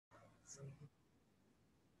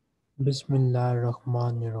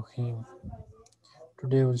Bismillahirrahmanirrahim.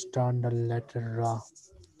 Today we'll start the letter Ra.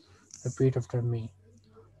 Repeat after me.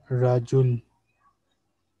 Rajul,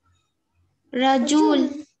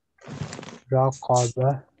 Rajul,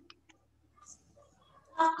 Raqaba,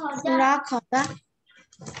 Raqaba,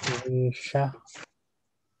 Resha,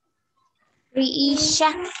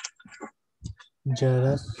 Riisha,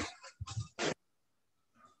 Jaras,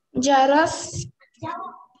 Jaras,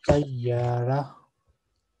 Sayyara,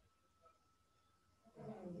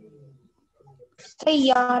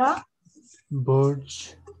 Sayyara,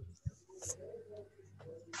 Burj,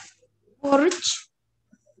 Burj,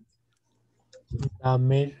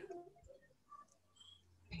 Namir,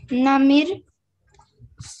 Namir,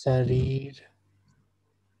 Sarir,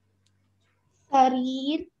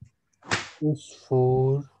 Sarir,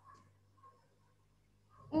 Usfur,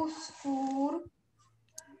 Usfur.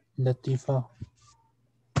 Latifa.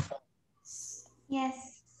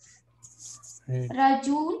 Yes. Read.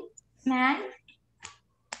 Rajul, man.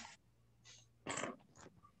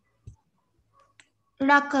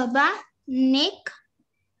 Raqaba, neck.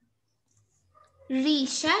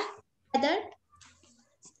 Risha, feather.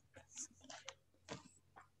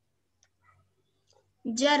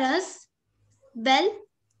 Jaras, bell.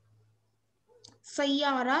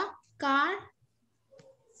 Sayyara, car.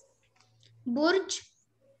 Burj,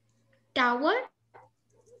 tower.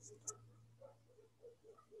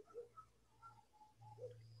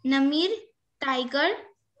 Namir, tiger.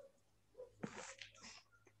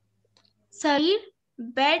 Sarir,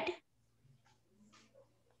 bed.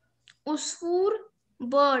 Usfur,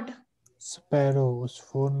 bird. Sparrow.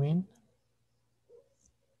 Usfur mean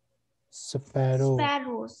sparrow.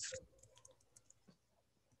 Sparrows.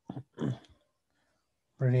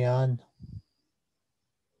 Ryan,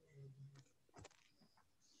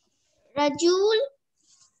 Rajul,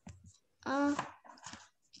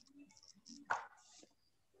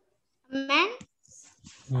 man.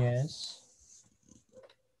 yes.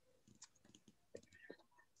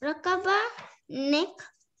 Raqaba, neck.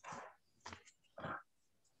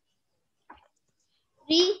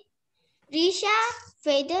 Risha,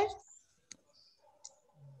 feather.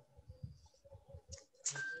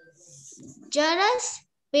 Jaras,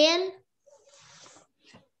 bell.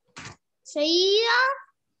 Sayyara,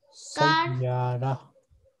 car. Sayyara,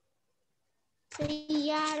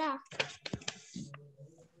 Sayyara.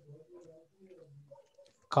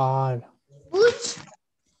 car. Buj,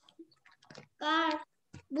 car.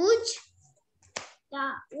 Buj,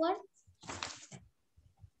 tower.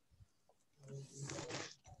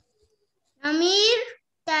 Amir,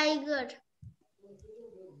 tiger.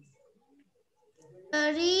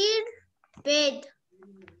 Sarir, bed.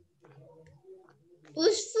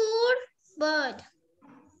 Usfur, bird.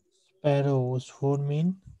 Sparrow. Usfur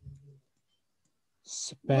mean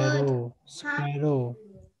sparrow. Sparrow.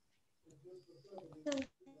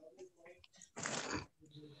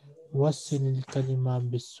 Wasil kalima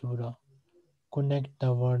bisura. Connect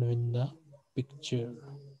the word with the picture.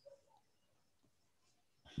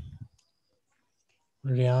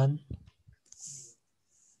 Ryan,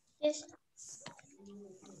 Yes.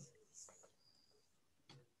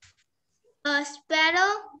 A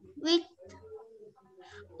sparrow with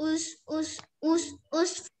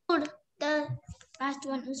usfur. The last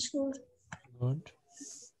one, usfur. good.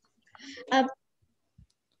 A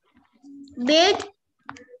bed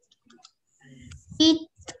with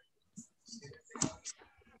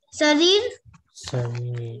sarir.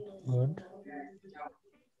 Sunny, good.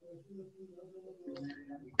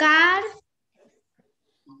 Car,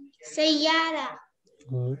 sayyara.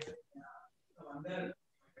 Good.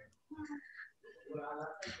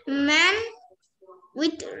 Man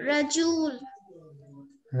with rajul.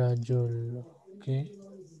 Rajul, okay.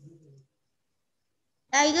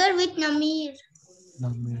 Tiger with namir.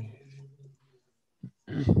 Namir.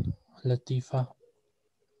 Latifa,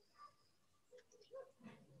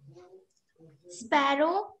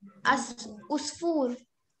 Sparrow, usfur.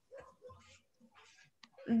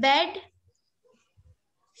 Bed,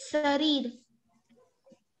 sarir.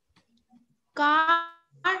 Car,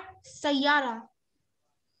 sayyara.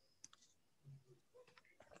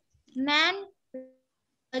 Man,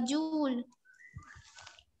 rajul.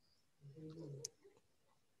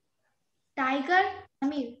 Tiger,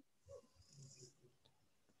 namir.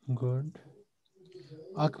 good.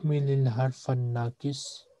 Akmilil harfan nakis.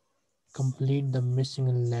 Complete the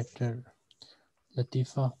missing letter.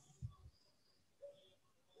 Latifa,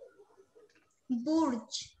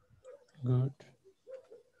 Burj, good.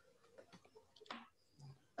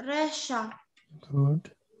 resha.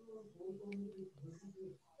 Good.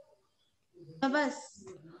 Jabas.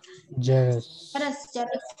 Jaras.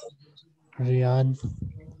 Jaras. Ryan.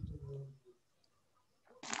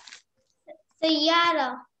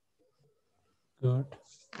 Sayyara. Good.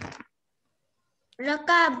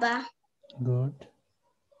 Rakaba. Good.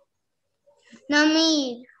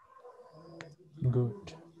 Namir.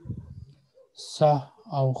 Good. Sah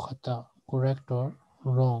aw khata. Correct or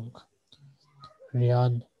wrong?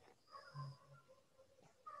 Ryan.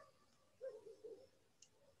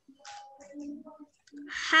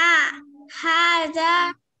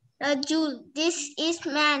 Hada Rajul. This is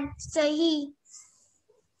man. Sahi.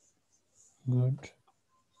 Good.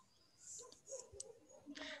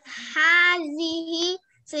 Hazihi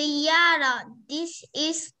Sayyara. This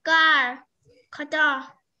is car. Khata.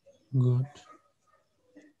 Good.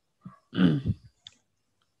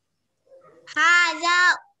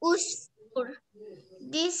 Hada Usfur.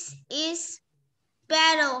 This is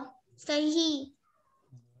sparrow. Sahi.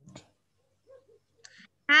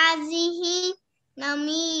 Hazihi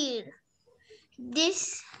Namir.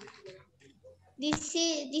 This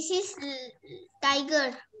is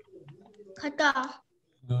tiger. Khata.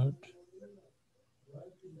 Good.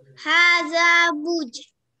 Haza Buj.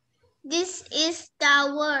 This is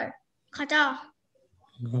tower. Khata.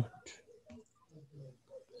 Good.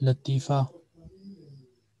 Latifa.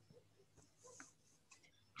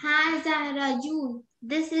 Haza Rajul.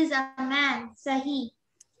 This is a man. Sahi.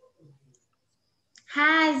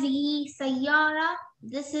 Hazihi Sayyara.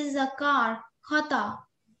 This is a car. Khata.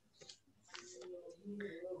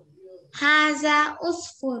 Haza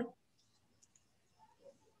Usfur.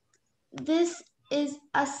 This is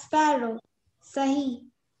a sparrow. Sahi.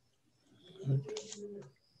 Good.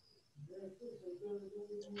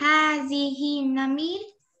 Hazihi Namir.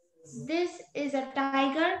 This is a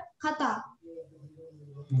tiger. Khata.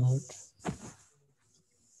 Good.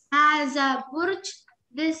 Haza Burj.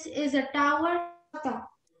 This is a tower. Khata.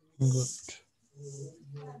 Good.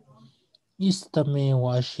 Istami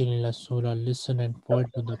wa ashir ila surah. Listen and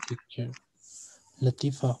point to the picture.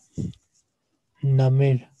 Latifa.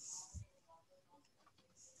 Namir.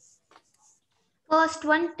 First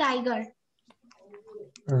one tiger.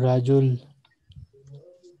 Rajul.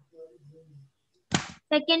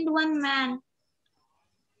 Second one man.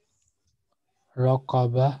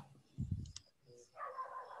 Raqaba.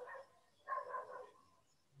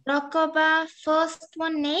 Rakaba. First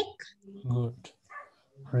one neck. Good.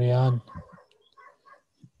 Ryan.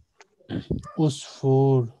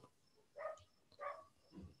 Usfur.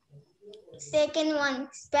 Second one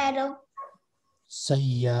sparrow.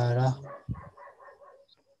 Sayyara.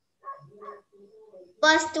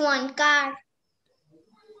 First one car.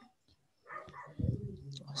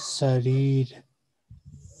 Sarir.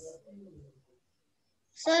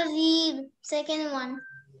 Sarir. Second one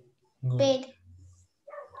Good. bed.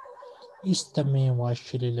 Istami wa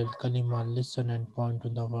ashir ila kalima. Listen and point to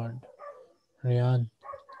the word. Ryan.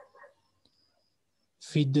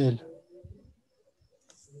 Fidel.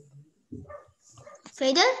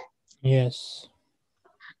 Feather. Yes.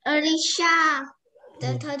 Arisha.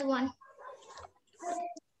 The Good. third one.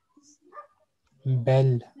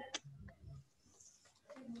 Bell.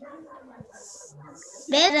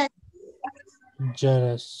 Bell.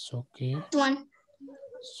 Jaras. Okay. One.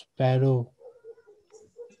 Sparrow.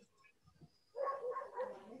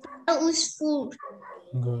 Usfur.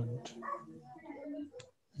 Good.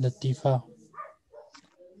 Latifa.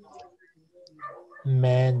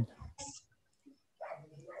 Man.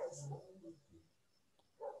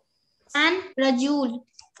 And Rajul.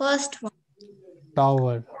 First one.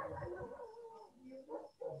 Tower.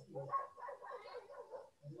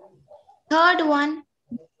 Third one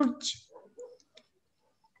Burj.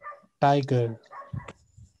 Tiger.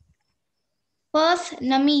 First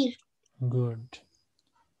Namir. Good.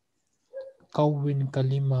 Kawin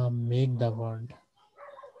kalima. Make the word.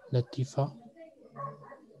 Latifa.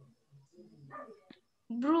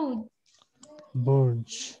 Bruj.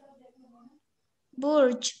 Burj.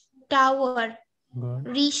 Burj. Tower. Good.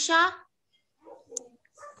 Risha.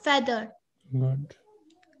 Feather. Good.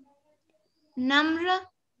 Nimr.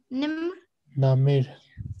 Namir.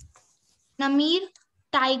 Namir.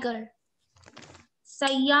 Tiger.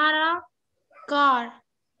 Sayyara. Car.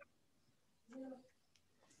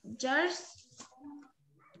 Jars.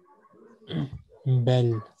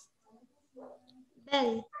 Bell.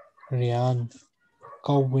 Bell. Ryan.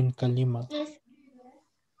 Kawin kalima. Yes.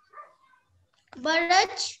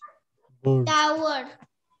 Baraj. Burj. Tower.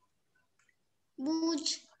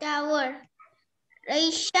 Buj. Tower.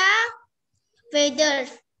 Raisha. Feather.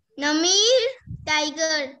 Namir.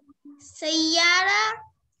 Tiger. Sayyara.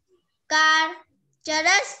 Car.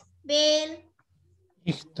 Charas. Bell.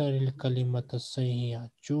 اختر الكلمة الصحيحة.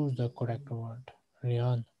 Choose the correct word.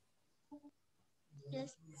 Rian.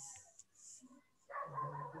 Yes.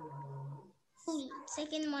 Cool.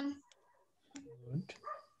 Second one. Good.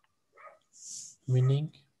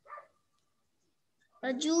 Meaning?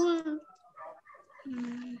 Rajul.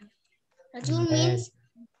 Rajul Man. means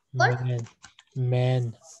what?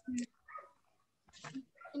 Man.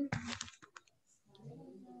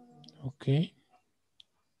 Okay.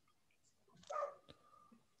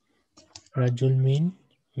 Rajul mean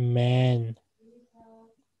man.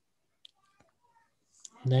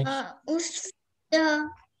 Next.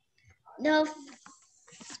 The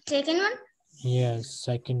second one Yes,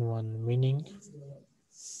 second one. Meaning?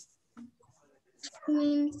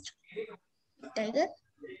 means tiger.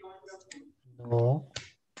 No.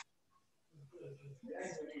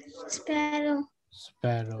 Sparrow.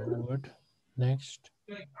 Sparrow. Good. Next.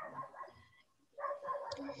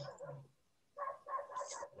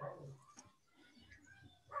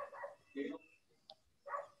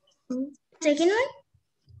 Second one.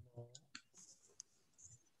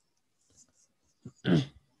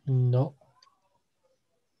 No.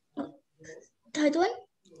 Third one.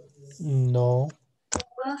 No.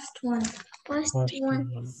 First one. First First one.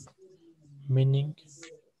 one. Meaning?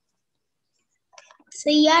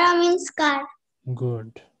 Sayara means car.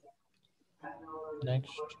 Good. Next.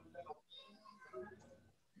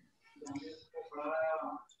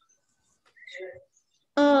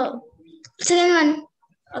 Second one.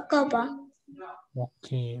 Rakaba.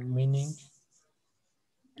 Okay. Meaning?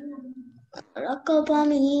 Rakaba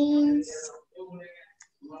means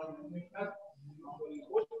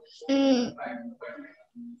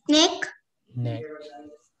neck. Neck.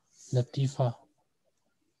 Latifa.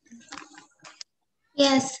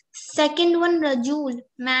 Yes. Second one. Rajul.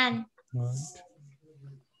 Man. Good.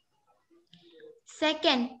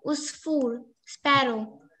 Second. Usfur.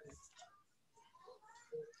 Sparrow.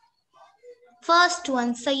 First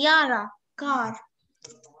one. Sayara. Car.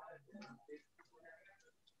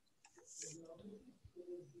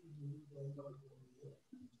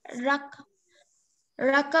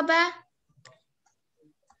 Rakaba.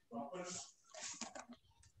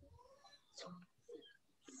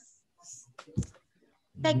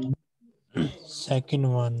 Second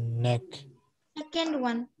one. Neck. Second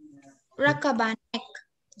one. Rakaba. Neck.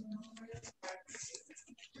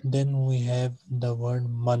 Then we have the word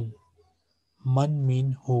man. Man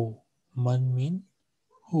mean who. Man mean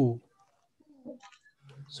who.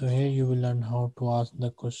 So here you will learn how to ask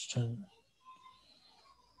the question.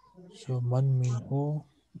 So man mean who.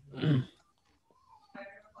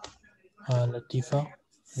 Latifa,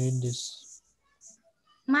 read this.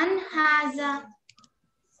 Man has a.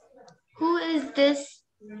 Who is this?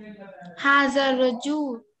 Has a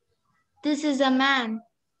Raju. This is a man.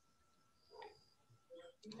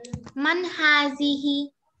 Man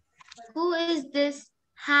hazihi. Who is this?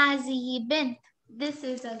 Hazihi bint. This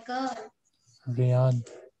is a girl. Rian.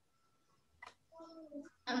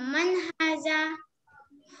 Man haza.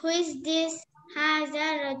 Who is this? Haza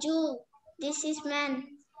Raju. This is man.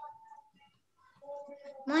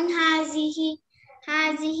 Man hazihi.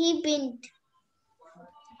 Hazihi bint.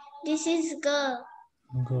 This is girl.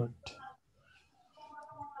 Good.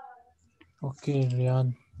 Okay,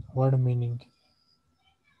 Rian. Word meaning.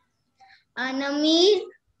 Namir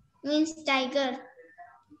means tiger.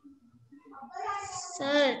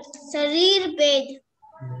 Sarir bed.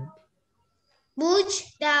 Good.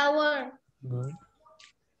 Buj tower. Good.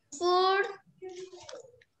 Food.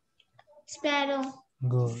 Sparrow.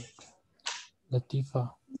 Good.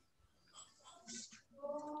 Latifa.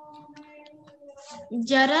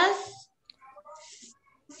 Jaras.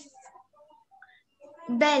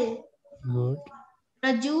 Bell. Good.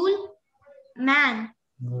 Rajul. Man.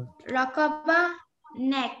 Good. Rakaba.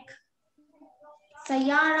 Neck.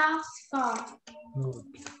 Sayara. Car. Good.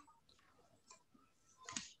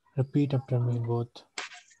 Repeat after me both.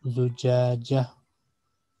 Zujaja.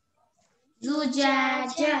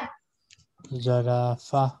 Zujaja.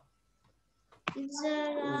 Zarafa.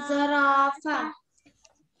 Zarafa.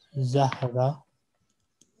 Zahra.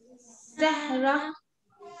 Zahra.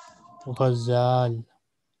 Ghazal.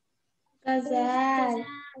 Gazal.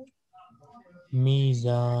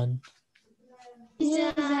 Mizan.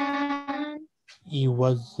 Mizan.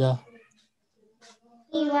 Iwazza.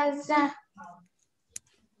 Iwaza.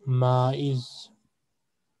 Maiz.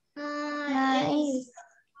 Mais.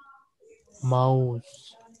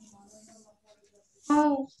 Mouse.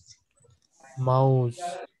 Mouse. Mouse.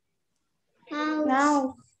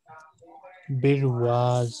 Mouse.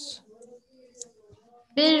 Birwaz.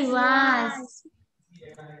 Birwaz.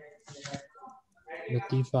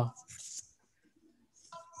 Latifa.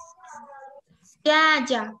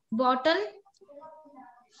 Jaja, bottle.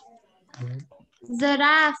 Good.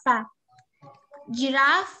 Zarafa,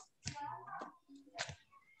 giraffe.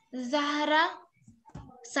 Zahra,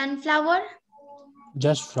 sunflower.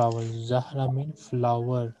 Just flower. Zahra mean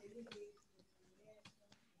flower.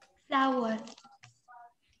 Flower.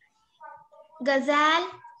 Gazelle,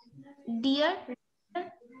 deer.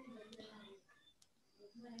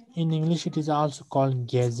 In English, it is also called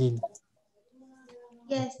gazelle.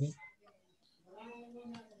 Yes. Okay.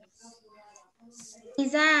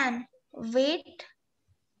 Mizan, weight.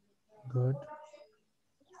 Good.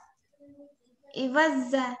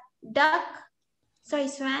 Iwazza, duck. Sorry,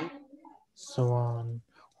 swan. Swan.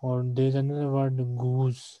 Or there's another word,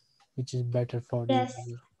 goose, which is better for you. Yes.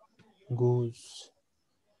 Goose.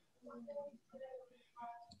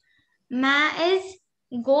 Ma is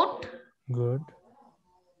goat. Good.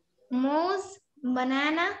 Moose,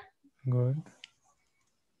 banana. Good.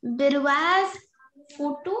 Birwaz,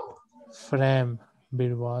 photo. Frame.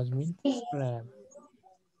 Birwas mean frame.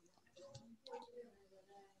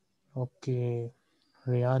 Okay.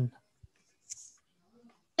 Ryan.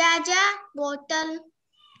 Jaja, bottle.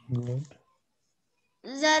 Good.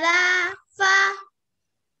 Zarafa,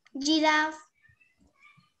 giraffe.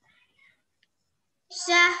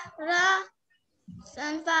 Shahra,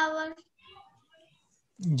 sunflower.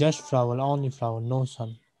 Just flower. Only flower. No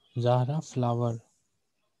sun. Zahra flower.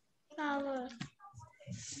 Flower.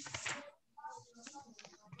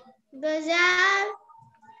 Gazelle,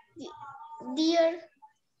 deer.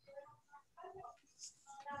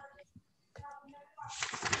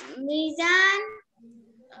 Mizan,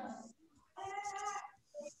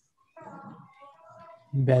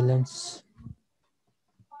 Balance.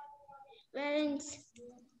 parents.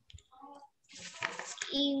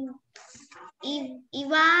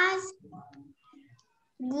 Ivaz,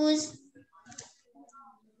 goose.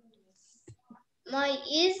 My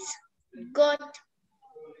is got.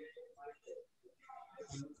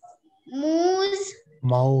 Moose,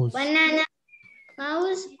 Mouse. banana.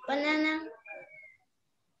 Mouse, banana.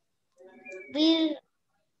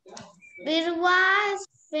 Birwas,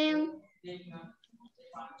 fame.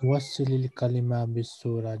 وصل الكلمة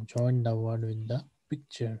بالصورة. Join the word with the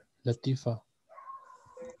picture. Latifa.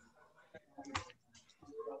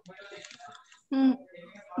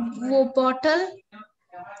 Bottle.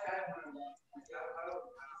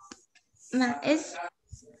 Ma is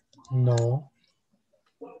No.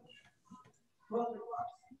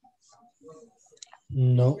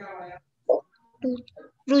 No.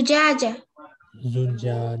 Rujaja.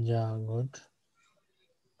 Zujaja. Good.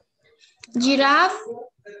 Giraffe,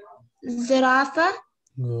 zarafa.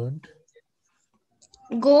 Good.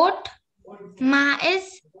 Goat,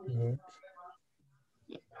 ma'iz. Good.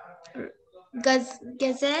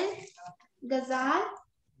 Gazelle,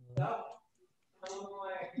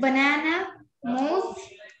 banana, moose.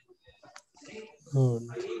 Good.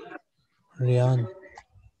 Ryan.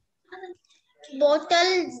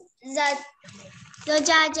 Bottle,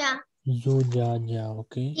 zajaja. Zujaja.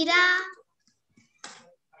 Okay.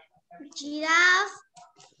 Giraffe,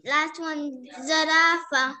 last one,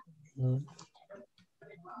 zarafa. Good.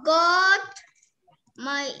 Goat,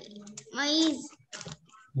 maize.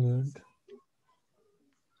 Good.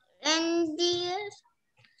 Reindeer,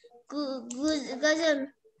 gazelle.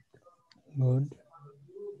 Good.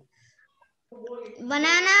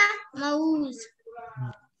 Banana, mouse.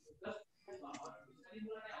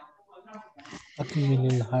 أكمل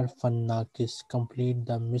الحرف الناقص. Complete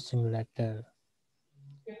the missing letter.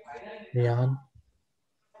 Ryan.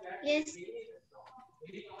 Yes.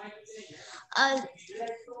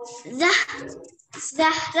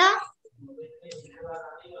 Zahra,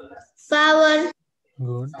 power.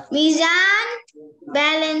 Good. Mizan,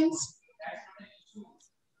 balance.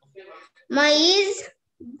 Maize,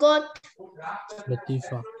 goat.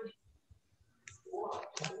 Latifa.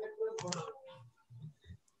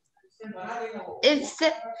 If the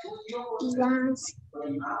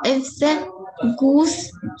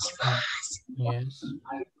goose, Yes.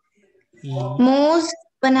 E. moose,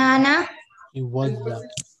 banana. He was the.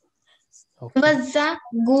 Okay. Was the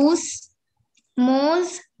goose,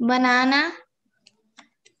 moose, banana.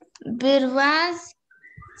 Birwas,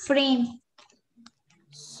 frame.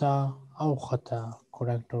 Sa أو خطأ.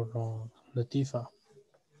 Correct or wrong. Latifa.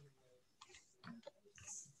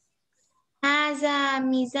 هذا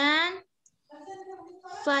ميزان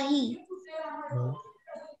فهي. Good.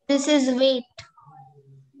 This is weight.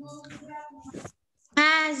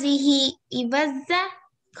 هذه إبزة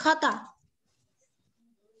خطأ.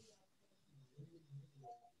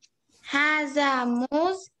 هذا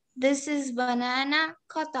موز. This is banana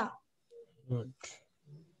خطأ. Good.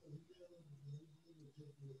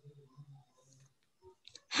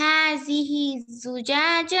 هذه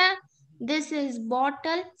زجاجة. This is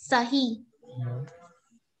bottle. صحيح.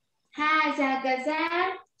 هذا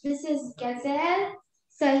gazelle. This is gazelle.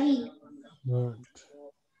 صحيح. Good.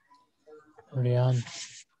 Ryan.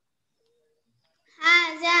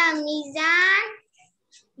 هذا ميزان.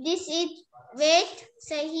 This is weight.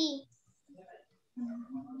 صحيح.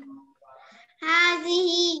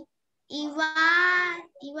 هذه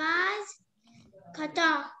إيواز.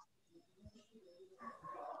 خطأ.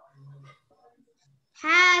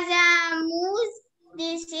 هذا موز.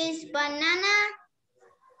 This is banana.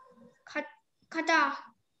 خطأ.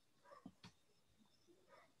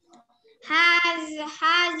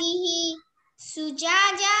 هذه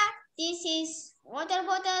زجاجة. This is water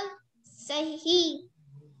bottle. صحيح.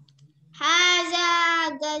 هذا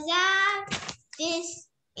غزال. This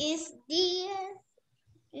is deer.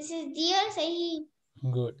 This is deer. صحيح.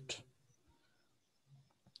 Good.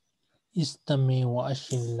 Istami wa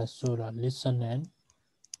ashil la surah. Listen and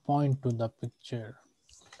point to the picture.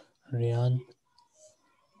 Ryan.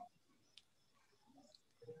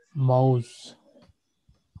 Mouse.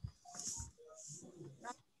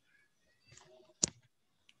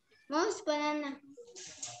 Mouse, banana.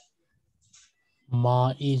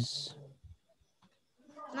 Maiz.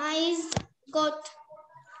 Maize, goat.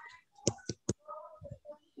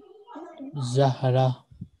 Zahra.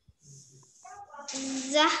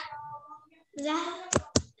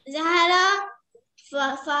 Zahra,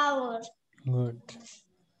 flower. Good.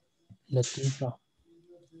 Latifa.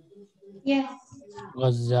 Yes.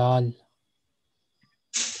 Ghazal.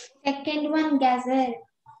 Second one, gazelle.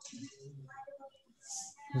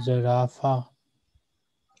 Zarafa.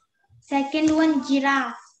 Second one,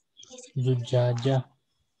 giraffe. Zujaja.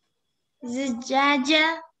 Zujaja.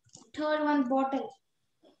 Third one, bottle.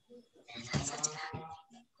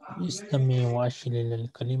 Istami wa ashil al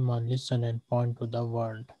kalima. Listen and point to the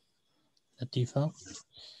word. Latifa.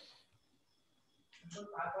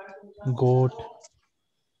 Goat.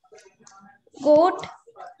 Goat,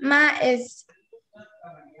 maize.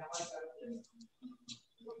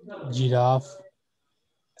 Giraffe.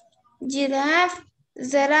 Giraffe,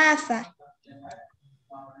 zarafa.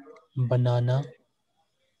 Banana.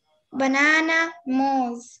 Banana,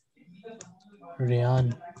 mouse.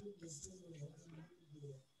 Ryan.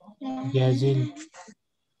 Gazelle.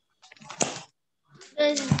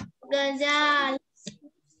 Gazelle.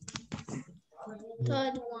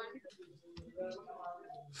 Third one.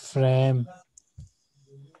 Frame.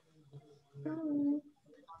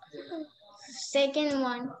 Second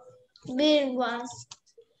one, beer was.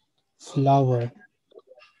 Flower.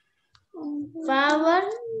 Flower,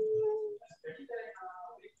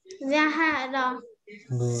 Zahara.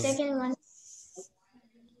 Good. Second one.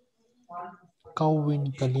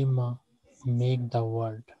 Kawin kalima. Make the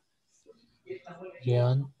word.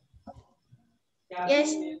 Ryan.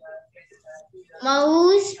 Yes.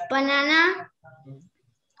 Mouse, banana,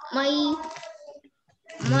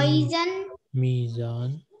 Mizan.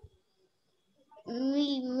 Mizan.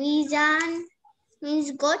 Mizan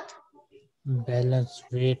means goat. Balance.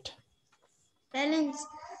 Weight. Balance.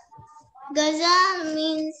 Gaza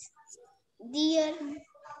means deer.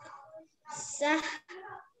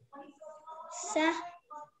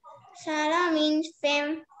 Sara means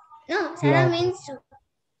fame. No, Sara Flower. means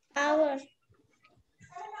power.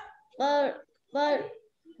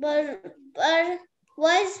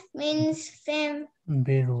 Was means fame.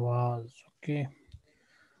 Bir was. Okay.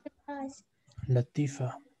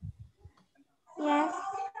 Latifa. Yes.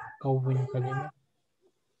 Kawin kalima.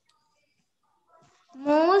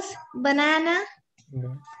 Moose, banana,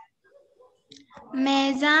 Good.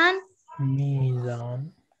 mezan,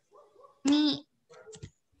 Mizan. me,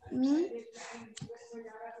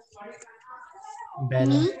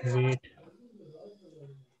 Balance. Weight.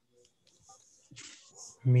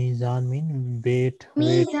 Mizan mean weight.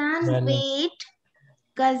 mizan, Balance. weight,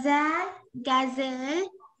 gazelle,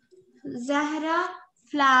 zahra,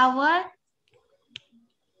 flower,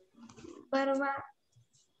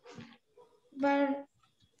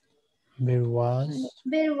 Birwas.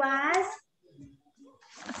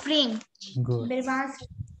 frame. Good.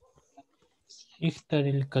 اختر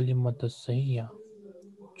الكلمة الصحيحة.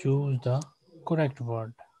 Choose the correct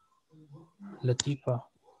word. Latifa.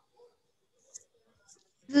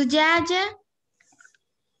 Zujaja.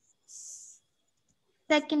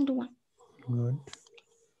 Second one. Good.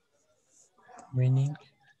 Meaning.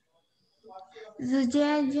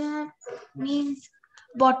 Zujaja means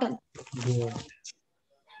bottle. Good.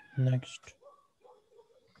 Next.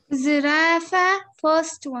 Zirafa,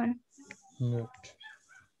 first one. Good.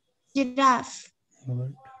 Giraffe.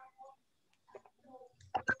 Good.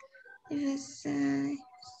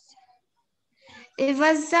 It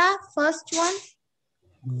was the first one.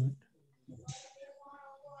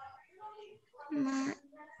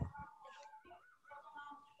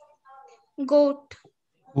 Good.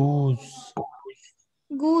 Goat.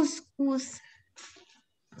 Goose. Goose.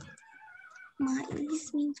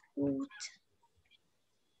 Mais means goat.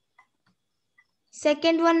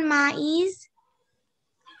 Second one, mais.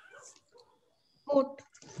 Goat.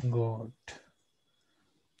 Goat.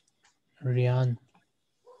 Rian.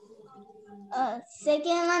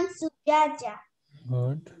 Second one, sujaja.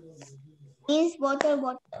 Good. Means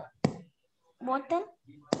bottle. Bottle.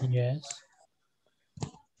 Yes.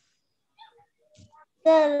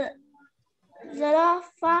 The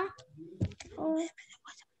zarafa.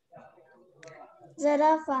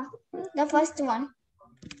 Zarafa. The first one.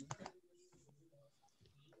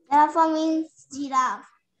 Zarafa means giraffe.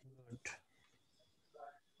 Good.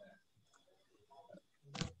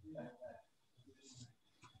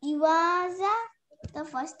 Iwaza. The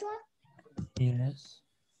first one. Yes.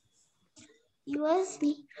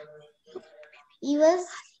 Iwas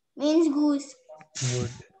means goose.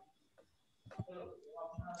 Good.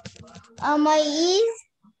 Mais.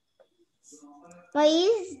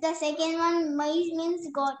 The second one, mais means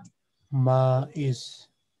goat. Mais.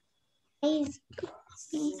 Mais.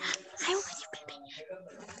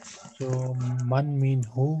 So man mean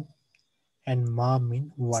who and ma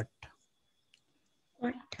mean what.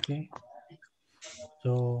 What? Okay.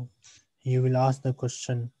 So you will ask the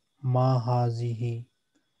question ma hazihi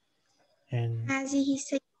and Hazihi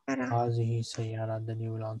sayyara. hazihi sayyara. Then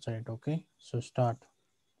you will answer it. Okay. So start.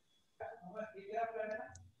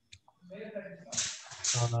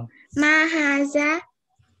 Ma haza.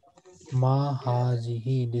 Ma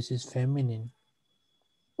hazihi. This is feminine.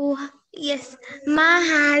 Oh, yes. Ma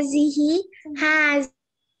hazihi.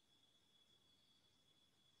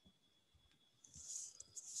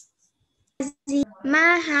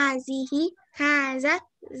 Ma hazihi. Haza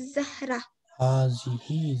zahra.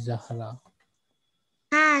 Hazihi Zahra.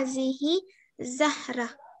 Hazihi zahra.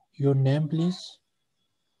 Your name, please.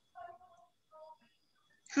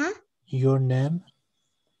 Huh? Your name.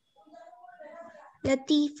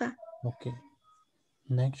 Latifa. Okay.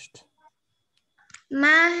 Next.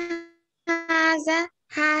 Ma haza.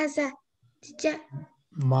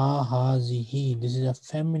 Ma hazihi. This is a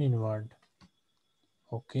feminine word.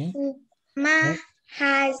 Okay. Ma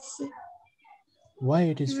hazi. Why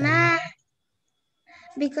it is Ma. feminine?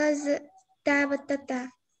 Because tabatata.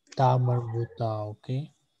 Ta marbuta.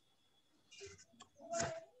 Okay.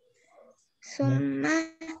 So ma.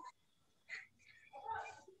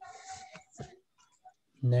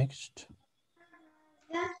 Next.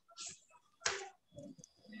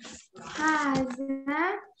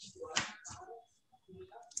 Haza.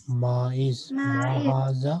 Maiz.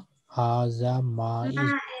 Mahaza. Haza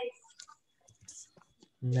maiz.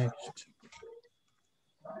 Next.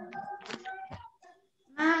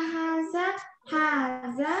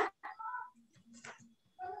 Haza.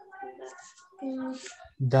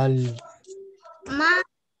 Dal. Ma.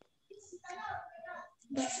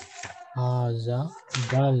 Haza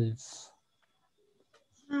dalf.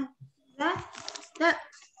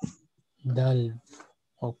 Dalf.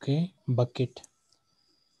 Okay. Bucket.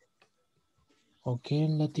 Okay,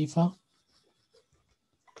 Latifa.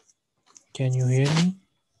 Can you hear me?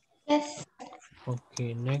 Yes.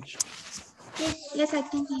 Okay, next. Yes, I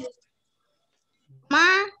can hear.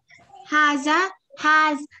 Ma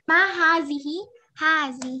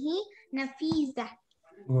hazihi nafiza.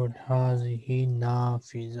 Good. Hazihi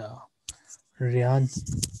nafiza. Rian.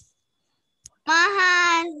 Ma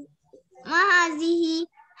hazihi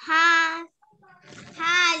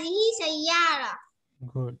hazihi sayyara.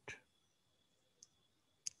 Good.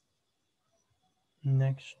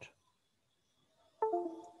 Next.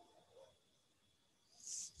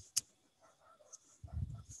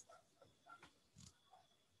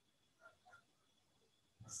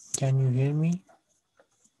 Can you hear me?